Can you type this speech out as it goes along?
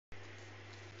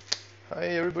Hi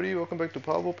everybody, welcome back to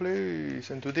Power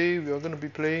Plays, and today we are going to be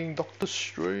playing Doctor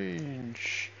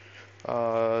Strange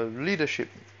Leadership.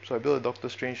 So I built a Doctor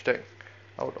Strange deck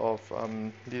out of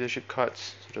leadership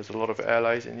cards, so there's a lot of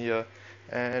allies in here,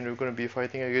 and we're going to be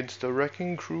fighting against the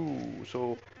Wrecking Crew.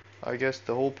 So I guess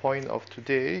the whole point of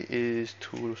today is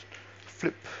to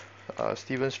flip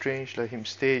Stephen Strange, let him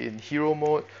stay in hero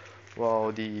mode,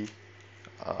 while the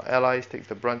allies take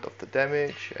the brunt of the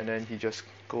damage, and then he just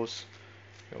goes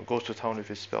to town with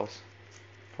his spells.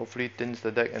 Hopefully thins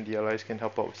the deck and the allies can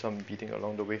help out with some beating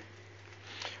along the way.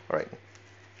 Alright,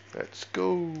 let's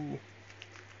go.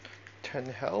 10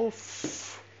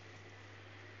 health.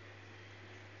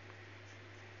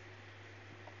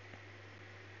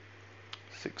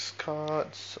 Six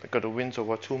cards. I got the Winds of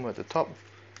Watum at the top.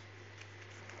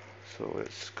 So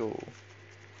let's go.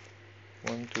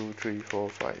 1, 2, 3, 4,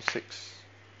 5, 6.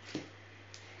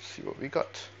 See what we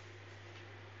got.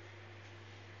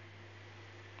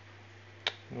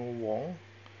 No Wong.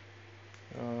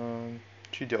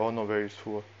 Actually, they're all not very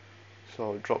useful, so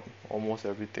I'll drop almost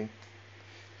everything.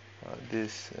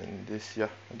 This and this, yeah,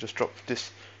 I'll just drop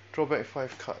this. Draw back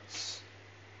 5 cards.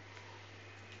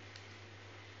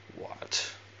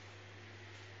 What?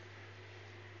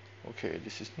 Okay,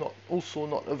 this is also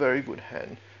not a very good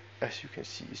hand. As you can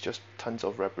see, it's just tons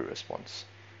of rapid response.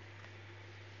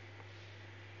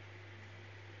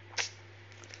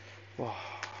 Wow,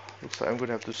 looks like I'm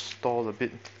gonna have to stall a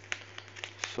bit.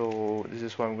 So this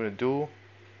is what I'm gonna do.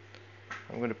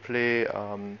 I'm gonna play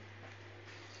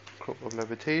Cloak of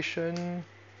Levitation.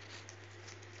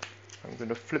 I'm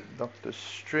gonna flip Doctor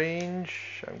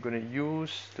Strange. I'm gonna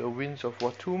use the Winds of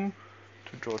Watum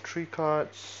to draw 3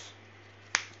 cards.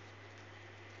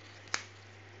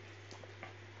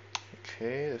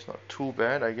 Okay, that's not too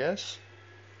bad, I guess.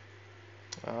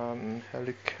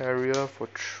 Helicarrier for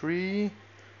 3.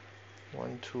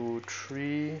 1, 2,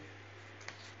 3.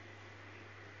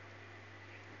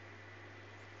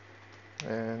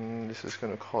 And this is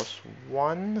gonna cost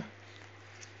 1.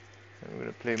 I'm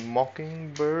gonna play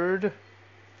Mockingbird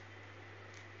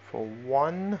for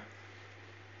 1,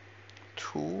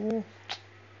 2.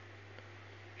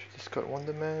 Should discard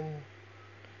Wonder Man.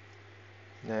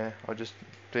 Nah, I'll just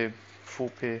play full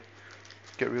pay.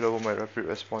 Get rid of all my rapid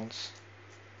response.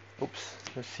 Oops,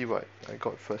 let's see what I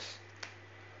got first.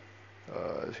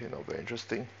 This is not very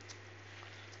interesting.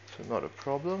 So not a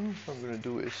problem. What I'm gonna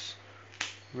do is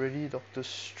ready Doctor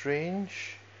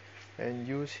Strange and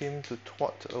use him to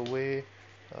twat away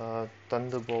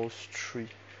Thunderbolts 3.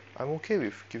 I'm okay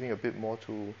with giving a bit more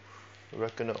to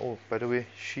Reckoner. Oh, by the way,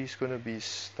 she's gonna be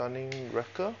stunning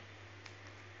Wrecker.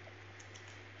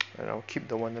 And I'll keep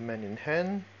the Wonder Man in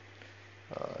hand.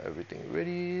 Everything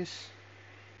ready.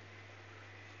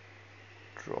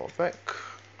 Draw back.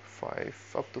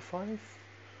 5 up to 5.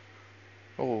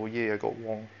 Oh yeah, I got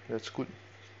Wong. That's good.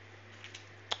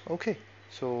 Okay,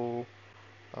 so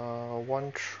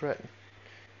 1 threat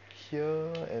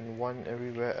here and 1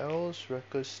 everywhere else.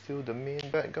 Wrecker's still the main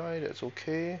bad guy. That's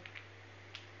okay.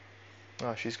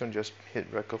 She's gonna just hit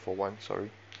Wrecker for 1. Sorry.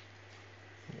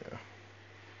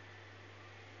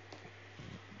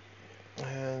 Yeah.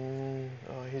 And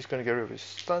he's gonna get rid of his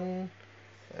stun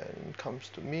and comes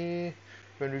to me.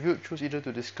 When revealed, choose either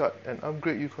to discard an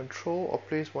upgrade you control or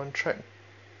place 1 track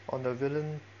on the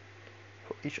villain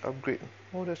for each upgrade.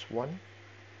 Oh, that's 1.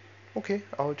 Okay,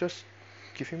 I'll just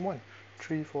give him 1.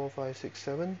 3, 4, 5, 6,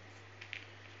 7,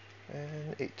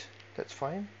 and 8. That's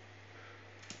fine.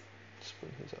 Let's put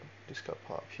his discard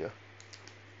power up here.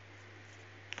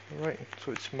 Alright,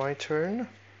 so it's my turn.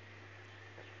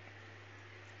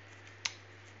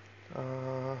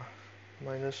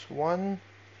 -1.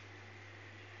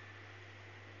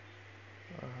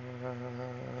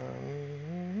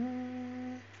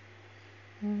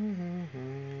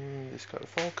 Discard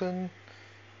Falcon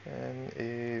and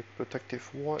a protective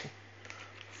ward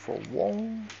for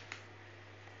Wong.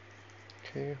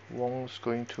 Okay, Wong's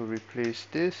going to replace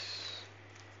this.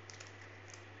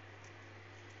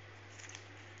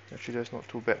 Actually, that's not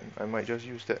too bad. I might just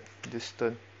use that this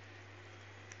turn.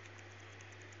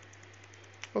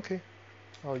 Okay,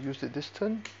 I'll use it this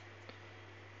turn.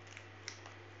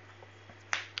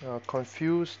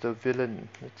 Confuse the villain.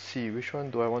 Let's see, which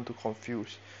one do I want to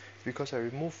confuse? Because I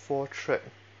remove 4 threat,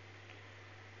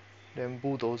 then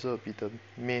Bulldozer will be the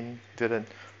main villain.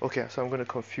 Okay, so I'm going to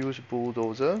confuse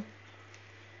Bulldozer.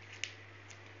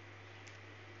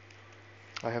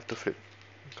 I have to flip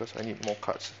because I need more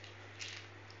cards.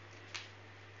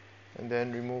 And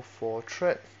then remove 4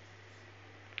 threat.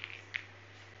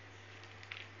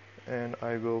 And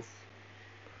I will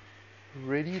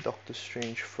ready Doctor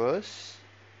Strange first.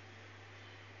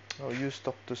 I'll use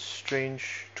Doctor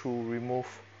Strange to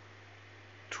remove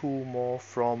 2 more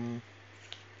from...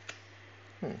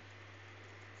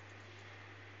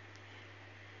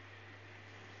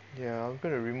 Yeah, I'm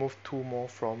gonna remove 2 more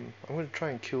from... I'm gonna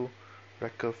try and kill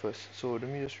Wrecker first. So let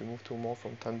me just remove 2 more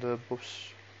from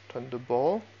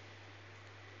Thunderball.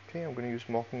 Okay, I'm gonna use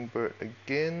Mockingbird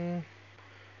again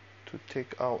to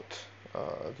take out,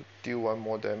 to deal 1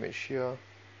 more damage here.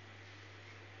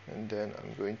 And then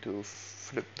I'm going to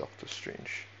flip Doctor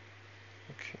Strange.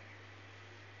 Okay.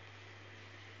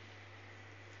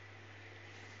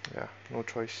 Yeah, no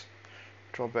choice.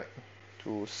 Draw back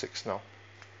to 6 now.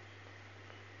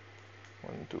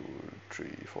 1, 2, 3,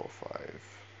 4,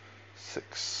 5,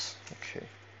 6. Okay.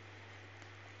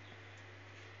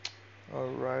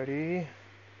 Alrighty.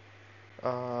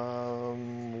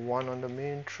 1 on the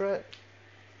main thread,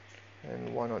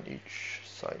 and 1 on each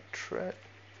side thread.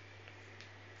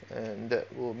 And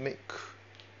that will make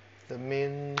the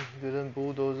main villain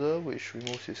Bulldozer, which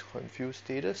removes his confused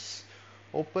status.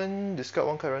 Open, discard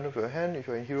 1 card random from your hand. If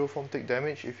you're in hero form, take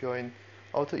damage. If you're in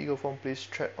alter ego form, place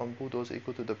threat on Bulldozer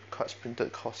equal to the card's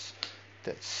printed cost.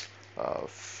 That's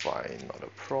fine, not a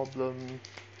problem.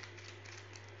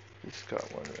 Discard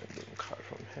 1 random card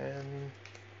from hand.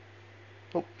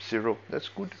 Oh, 0. That's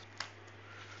good.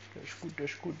 That's good,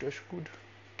 that's good, that's good.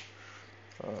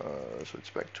 So it's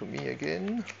back to me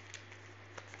again.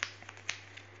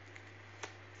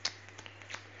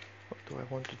 What do I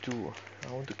want to do?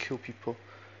 I want to kill people.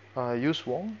 Use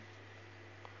Wong.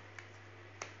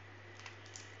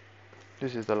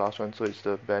 This is the last one, so it's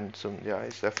the band soon. Yeah,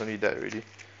 it's definitely dead already.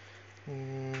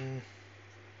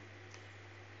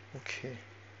 Okay.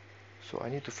 So I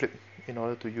need to flip in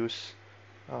order to use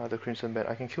the Crimson Band.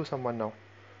 I can kill someone now,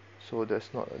 so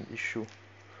that's not an issue.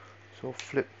 So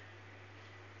flip.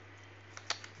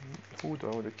 Who do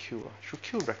I want to kill? Should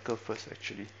kill Wrecker first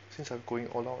actually, since I'm going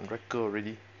all out on Wrecker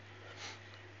already.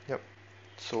 Yep.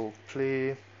 So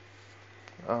play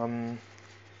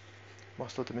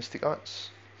Master of the Mystic Arts,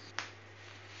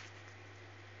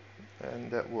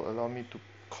 and that will allow me to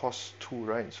cost 2,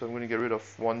 right? So I'm going to get rid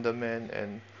of Wonder Man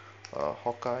and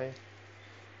Hawkeye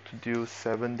to deal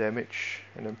 7 damage,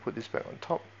 and then put this back on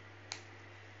top.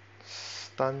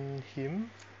 Stun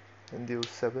him and deal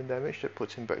 7 damage. That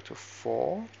puts him back to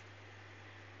 4.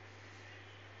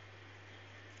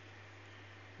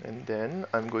 And then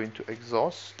I'm going to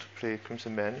exhaust to play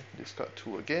Crimson Man, discard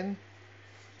 2 again.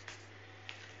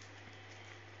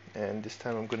 And this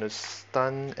time I'm going to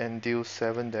stun and deal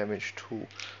 7 damage to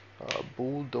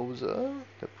Bulldozer.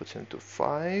 That puts him to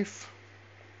 5.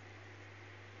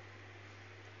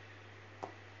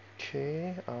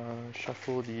 Okay,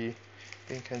 shuffle the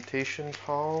incantation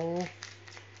pile.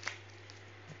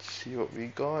 Let's see what we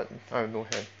got. I have no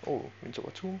hand. Oh, Winds of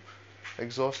Watum.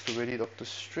 Exhaust to ready Doctor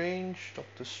Strange.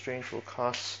 Doctor Strange will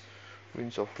cast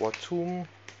Winds of Watum.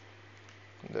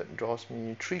 That draws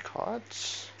me 3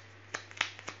 cards.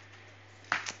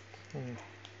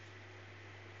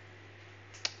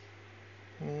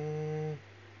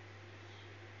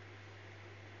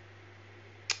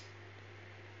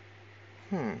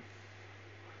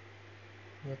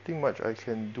 Nothing much I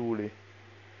can do, leh.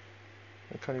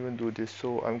 I can't even do this,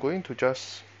 so I'm going to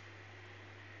just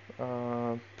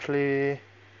play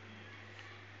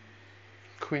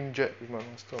Queen Jet with my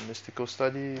Master of Mystical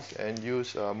Studies and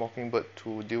use Mockingbird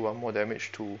to deal 1 more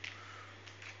damage to,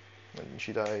 when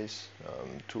she dies,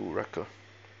 to Wrecker.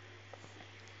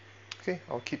 Okay,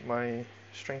 I'll keep my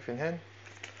strength in hand.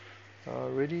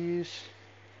 Readies.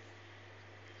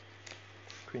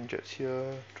 Queen Jet's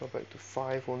here, draw back to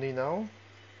 5 only now.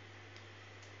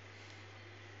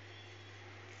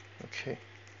 Okay,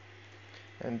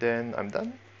 and then I'm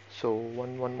done. So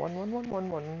 1, 1, 1, 1, 1, 1,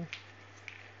 1.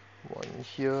 1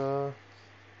 here.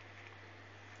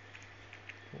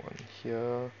 1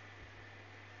 here.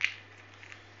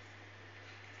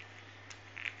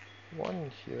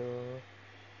 1 here.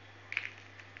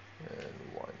 And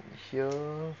 1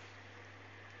 here.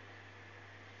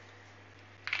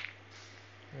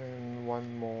 And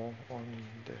 1 more on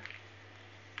there.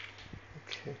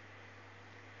 Okay.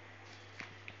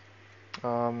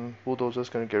 Bulldozer's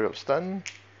gonna get rid of stun.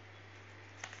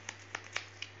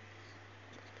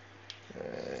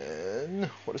 And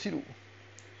what does he do?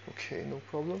 Okay, no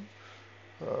problem.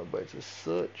 But it's a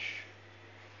search.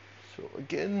 So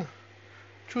again,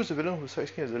 choose a villain whose side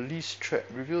skin has the least threat.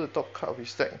 Reveal the top card of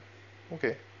his deck.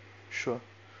 Okay, sure.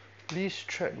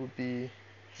 Least threat would be,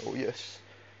 oh yes,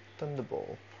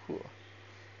 Thunderball.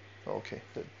 Okay,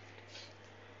 that,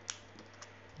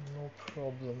 no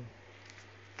problem.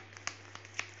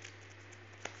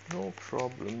 No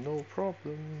problem, no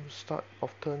problem. Start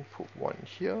of turn, put one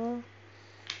here.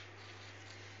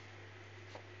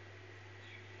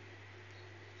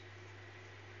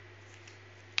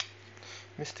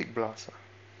 Mystic Blast,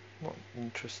 not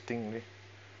interestingly.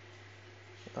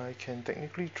 I can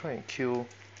technically try and kill,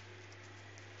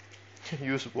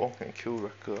 use Wong and kill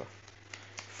Wrecker.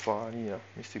 Funny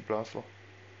Mystic Blast lor.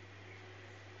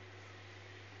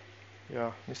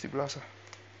 Yeah, Mystic Blast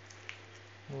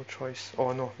no choice.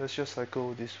 Oh no, let's just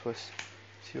cycle this first.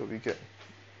 See what we get.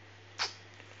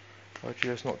 Actually,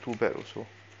 that's not too bad also.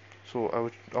 So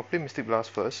I'll play Mystic Blast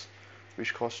first,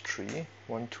 which costs 3.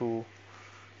 1, 2,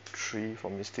 3 for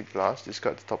Mystic Blast.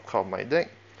 Discard the top card of my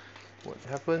deck. What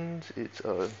happens? It's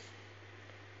so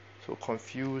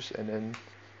confused and then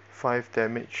 5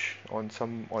 damage on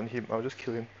him. I'll just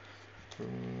kill him.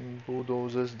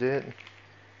 Bulldozer's dead.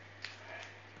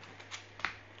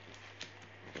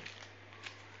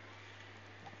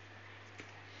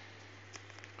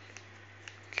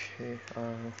 Okay,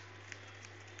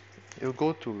 it'll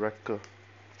go to Wrecker,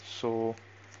 so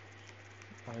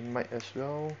I might as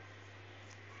well.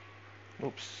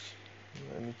 Oops,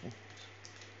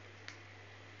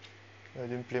 I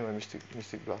didn't play my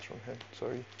Mystic Blast from hand.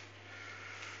 Sorry.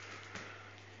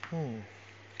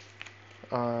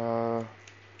 I'll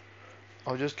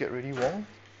just get ready Wong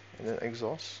and then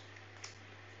exhaust.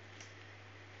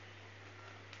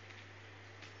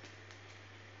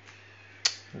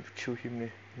 Kill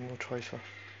him, no choice.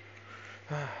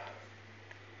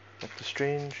 Doctor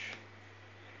Strange.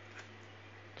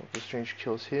 Doctor Strange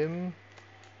kills him.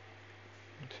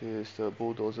 This is the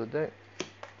Bulldozer deck.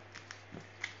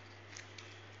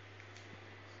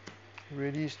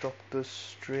 Release Doctor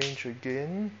Strange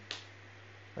again.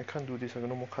 I can't do this, I got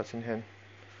no more cards in hand.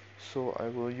 So I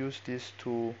will use this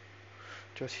to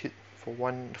just hit for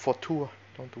 2,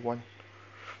 down to 1.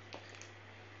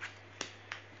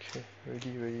 Okay,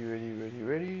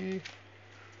 ready.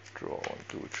 Draw 1,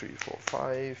 2, 3, 4,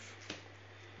 5.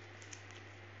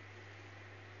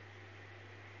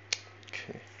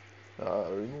 Okay,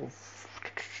 remove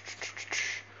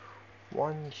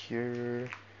 1 here.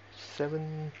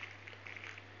 7,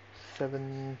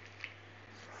 7,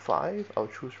 5. I'll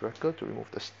choose Wrecker to remove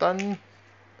the stun.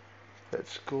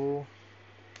 Let's go.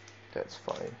 That's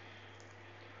fine.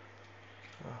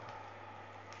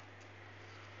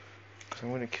 Because I'm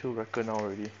going to kill Wrecker now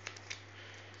already.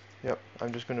 Yep,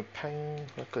 I'm just going to pang.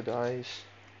 Wrecker dies.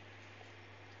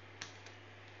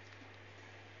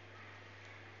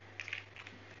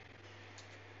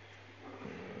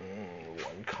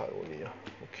 One card only.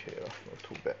 Okay, not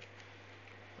too bad.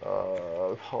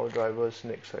 Power Drivers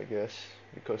next, I guess,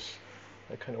 because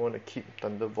I kind of want to keep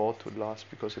Thunderball to last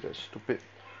because it is stupid.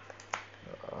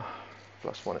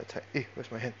 +1 attack.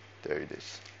 Where's my hand? There it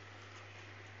is.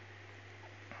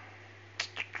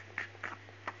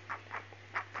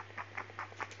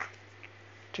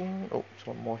 Ching. Oh, there's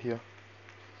one more here.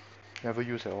 Never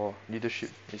use at all.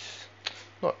 Leadership is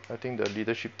not. I think the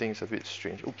leadership thing is a bit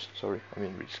strange. Oops, sorry. I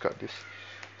mean, we discard this.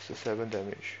 It's a 7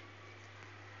 damage.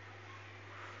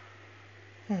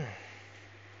 Yeah,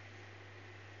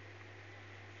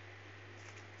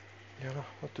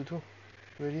 what to do?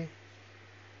 Ready?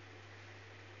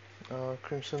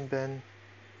 Crimson Band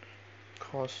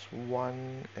costs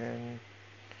 1 and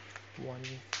 1.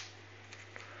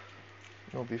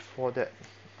 No, before that,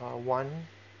 1.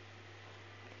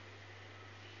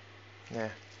 Nah.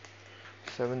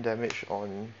 7 damage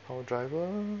on Power Driver,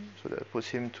 so that puts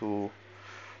him to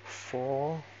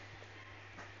 4.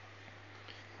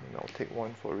 And I'll take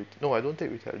 1 for no, I don't take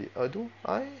Retaliate. Do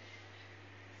I?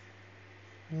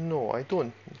 No, I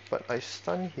don't. But I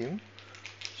stun him,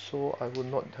 so I will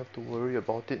not have to worry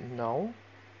about it now.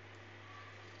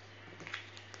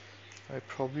 I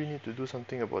probably need to do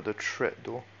something about the threat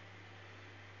though.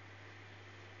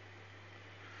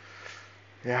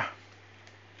 Yeah,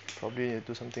 probably need to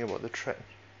do something about the threat.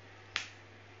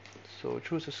 So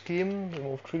choose a scheme,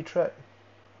 remove 3 threat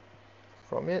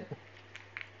from it.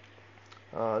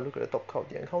 Look at the top card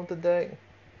of the encounter deck.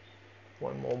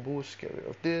 1 more boost, get rid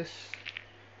of this.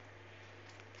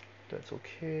 That's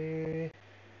okay.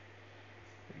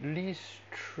 Least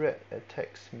threat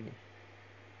attacks me.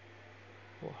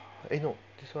 No,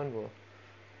 this one will.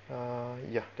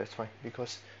 Yeah, that's fine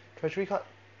because treasury card.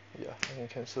 Yeah, I can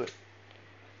cancel it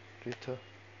later.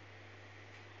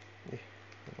 What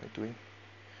am I doing?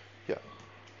 Yeah,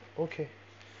 okay.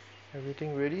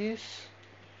 Everything ready.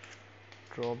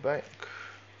 Draw back.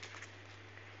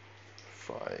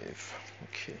 5.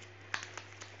 Okay.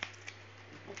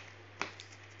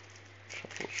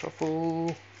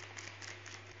 Shuffle.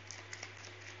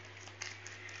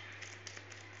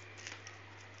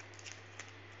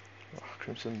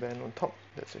 Crimson Band on top.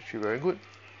 That's actually very good.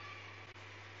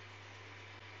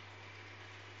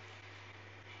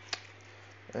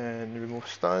 And remove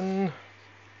stun.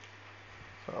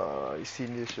 I've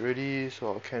seen this already, so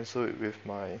I'll cancel it with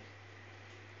my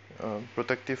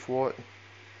protective ward.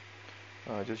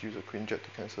 Just use a Quinjet to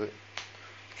cancel it.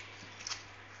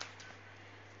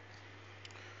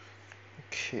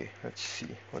 Okay, let's see.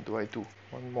 What do I do?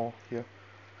 One more here.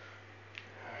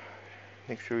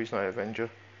 Nick Fury's not an Avenger,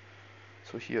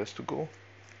 so he has to go.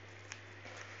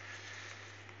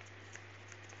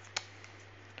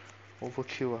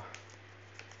 Overkill.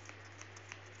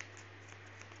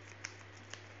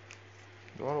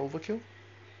 Do I want to overkill?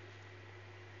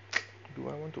 Do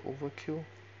I want to overkill?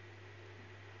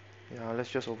 Yeah,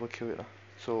 let's just overkill it.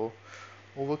 So,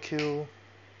 overkill.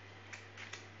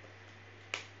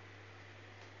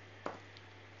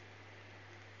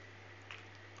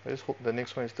 I just hope the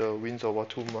next one is the Winds of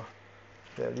Watum.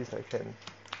 Then at least I can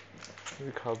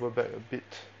recover back a bit.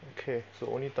 Okay, so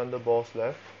only Thunderballs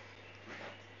left.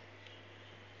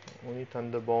 Only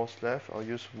Thunderballs left. I'll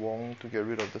use Wong to get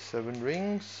rid of the 7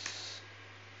 rings.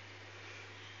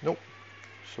 Nope.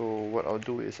 So what I'll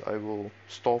do is I will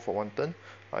stall for 1 turn.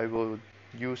 I will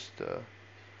use the...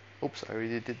 Oops, I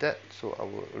already did that. So I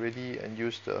will already and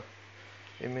use the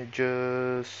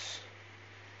images.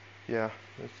 Yeah,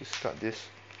 let's discard this.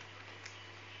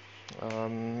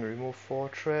 Remove 4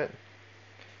 threat.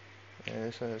 And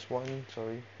this one has 1,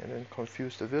 sorry. And then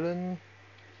confuse the villain.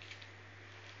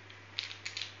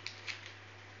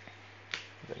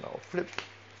 Then I'll flip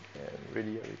and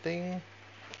ready everything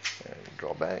and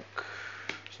draw back.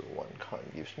 So 1 card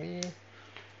gives me,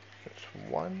 that's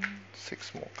 1,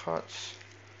 6 more cards.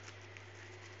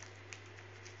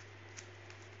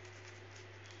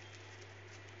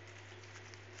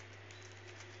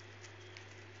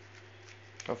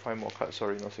 Oh, 5 more cards,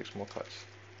 sorry, not 6 more cards.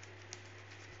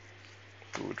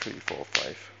 2, 3, 4,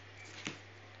 5,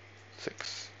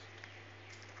 6.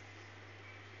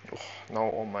 Oh, now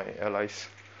all my allies.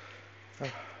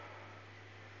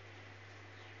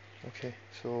 Okay,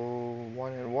 so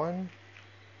 1 and 1.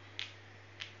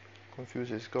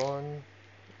 Confuse is gone.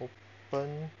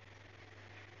 Open.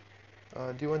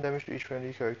 Do 1 damage to each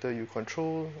friendly character you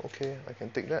control. Okay, I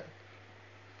can take that.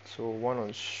 So 1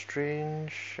 on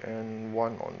Strange and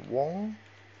 1 on Wong.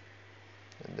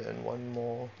 And then 1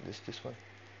 more, this one.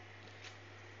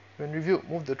 When revealed,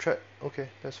 move the threat. Okay,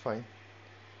 that's fine.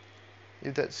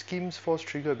 If that scheme's force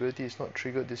trigger ability is not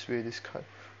triggered this way, discard.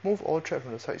 Move all threat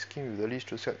from the side scheme with the least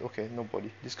to set. Okay,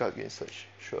 nobody. Discard against search.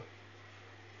 Sure.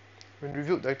 When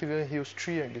revealed, the activator heals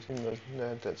 3 and gives him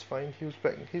that's fine. Heals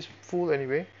back. He's full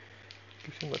anyway.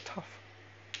 Gives him a tough.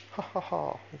 Ha ha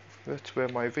ha. That's where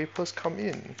my vapors come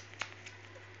in.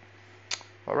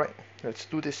 Alright, let's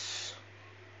do this.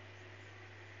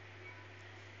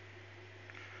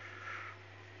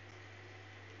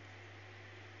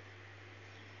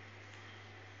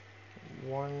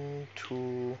 One,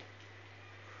 2,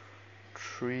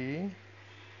 3,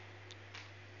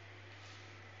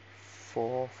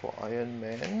 4 for Iron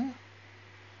Man.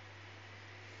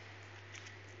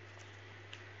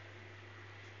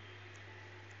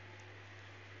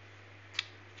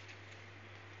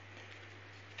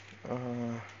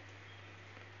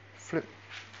 Flip.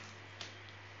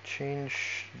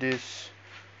 Change this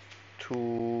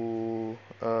to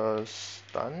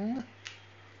stun.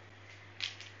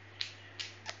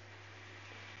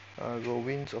 Go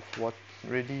Winds of what?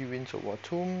 Ready Winds of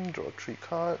Watum. Draw 3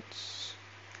 cards.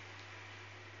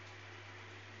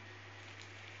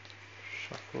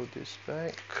 Shuffle this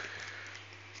back.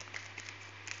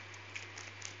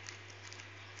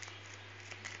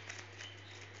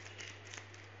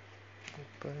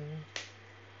 Open.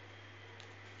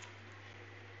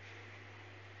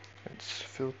 Let's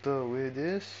filter away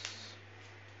this.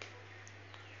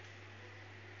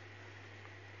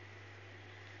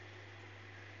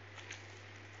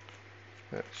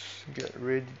 Let's get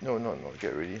ready. No, not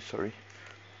get ready. Sorry.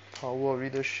 Power of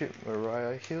Leadership.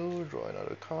 Mariah Hill. Draw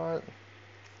another card.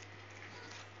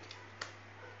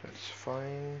 That's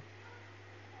fine.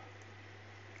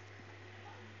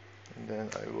 And then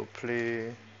I will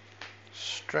play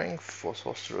Strength for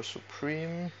Sorcerer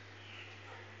Supreme.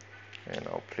 And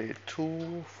I'll play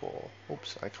 2 for...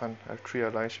 Oops, I can't. I have 3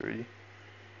 allies already.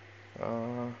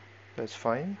 That's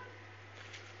fine.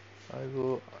 I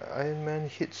will... Iron Man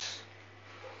hits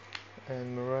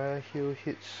and Mariah Hill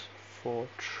hits for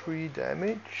 3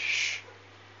 damage.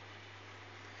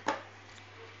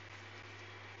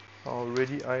 I'll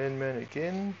ready Iron Man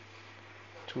again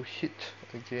to hit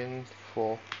again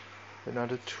for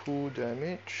another 2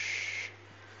 damage.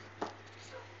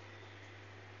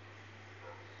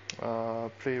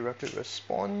 Play rapid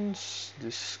response,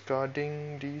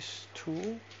 discarding these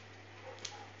two,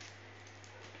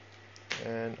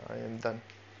 and I am done.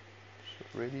 So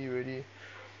ready.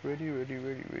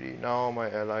 Now my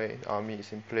ally army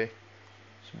is in play.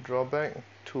 So draw back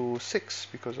to 6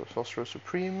 because of Sorcerer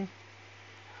Supreme.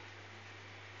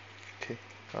 Okay,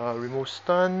 remove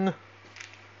stun,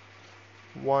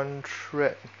 1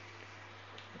 threat,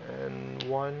 and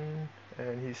 1,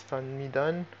 and he stunned me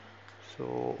done.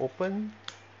 So open,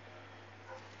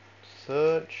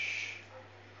 search.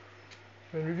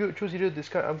 When reviewed, choose either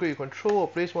discard upgrade you control or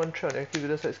place 1 threat on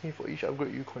active side scheme for each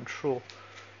upgrade you control.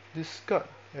 Discard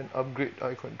and upgrade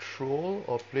I control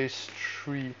or place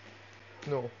 3.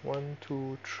 No, 1,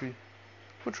 2, 3.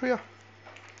 Put 3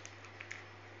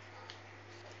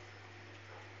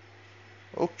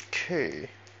 Okay,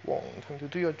 Wong, time to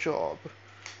do your job.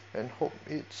 And hope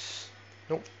it's...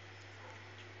 Nope,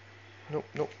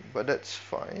 but that's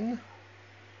fine.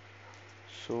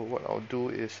 So what I'll do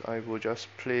is I will just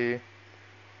play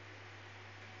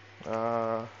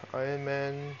Iron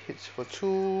Man hits for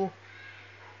 2.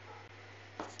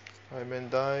 Iron Man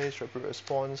dies, rapid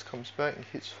response comes back,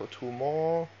 hits for 2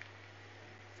 more.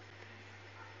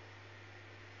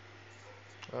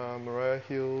 Mariah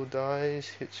Hill dies,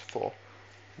 hits for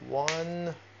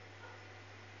 1.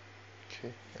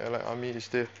 Okay, Allied Army is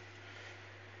there.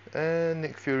 And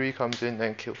Nick Fury comes in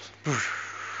and kills.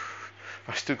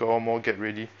 I still got 1 more get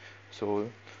ready. So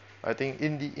I think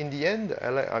in the end the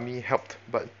Allied Army helped,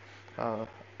 but I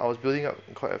was building up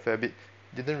quite a fair bit.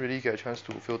 Didn't really get a chance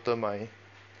to filter my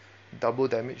double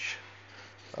damage,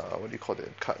 what do you call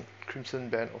that card? Crimson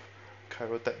Band of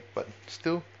Chirotech, but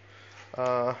still,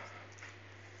 I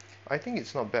think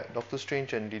it's not bad. Doctor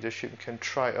Strange and Leadership can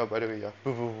try. Oh, by the way, yeah.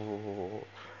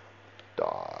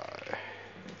 Die.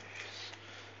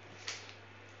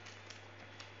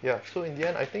 Yeah, so in the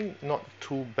end, I think not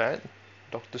too bad.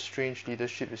 Doctor Strange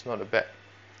Leadership is not a bad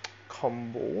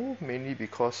combo, mainly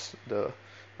because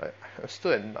I'm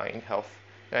still at 9 health.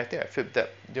 And I think I flipped that.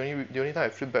 The only time I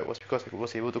flipped back was because I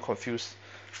was able to confuse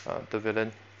the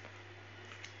villain.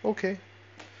 Okay.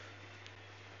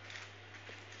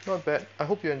 Not bad. I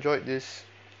hope you enjoyed this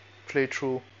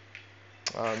playthrough.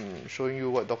 Showing you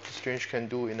what Doctor Strange can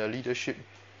do in a leadership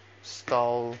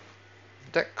style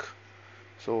deck.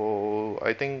 So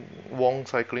I think Wong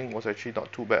cycling was actually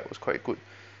not too bad. It was quite good.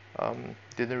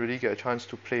 Didn't really get a chance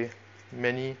to play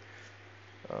many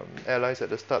allies at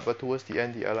the start, but towards the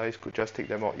end the allies could just take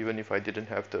them out even if I didn't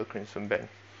have the Crimson Band.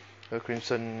 The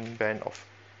Crimson Band of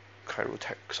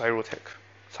Cytorek.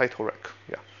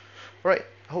 Yeah. Alright,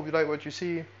 I hope you like what you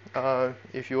see.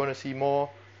 If you want to see more,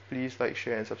 please like,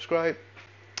 share and subscribe.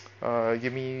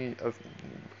 Give me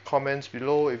comments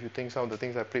below if you think some of the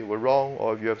things I played were wrong,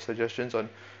 or if you have suggestions on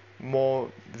more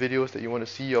videos that you want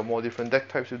to see or more different deck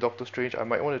types with Doctor Strange. I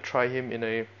might want to try him in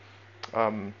a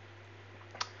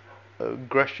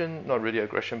aggression, not really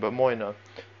aggression, but more in a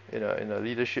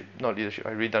leadership, not leadership,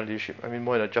 I read down leadership, I mean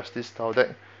more in a justice style deck,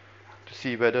 to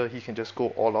see whether he can just go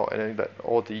all out and then let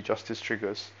all the justice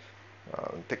triggers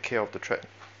take care of the threat,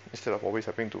 instead of always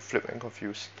having to flip and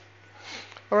confuse.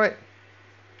 Alright,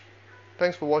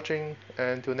 thanks for watching,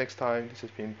 and until next time, this has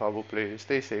been Pablo Play.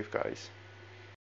 Stay safe, guys.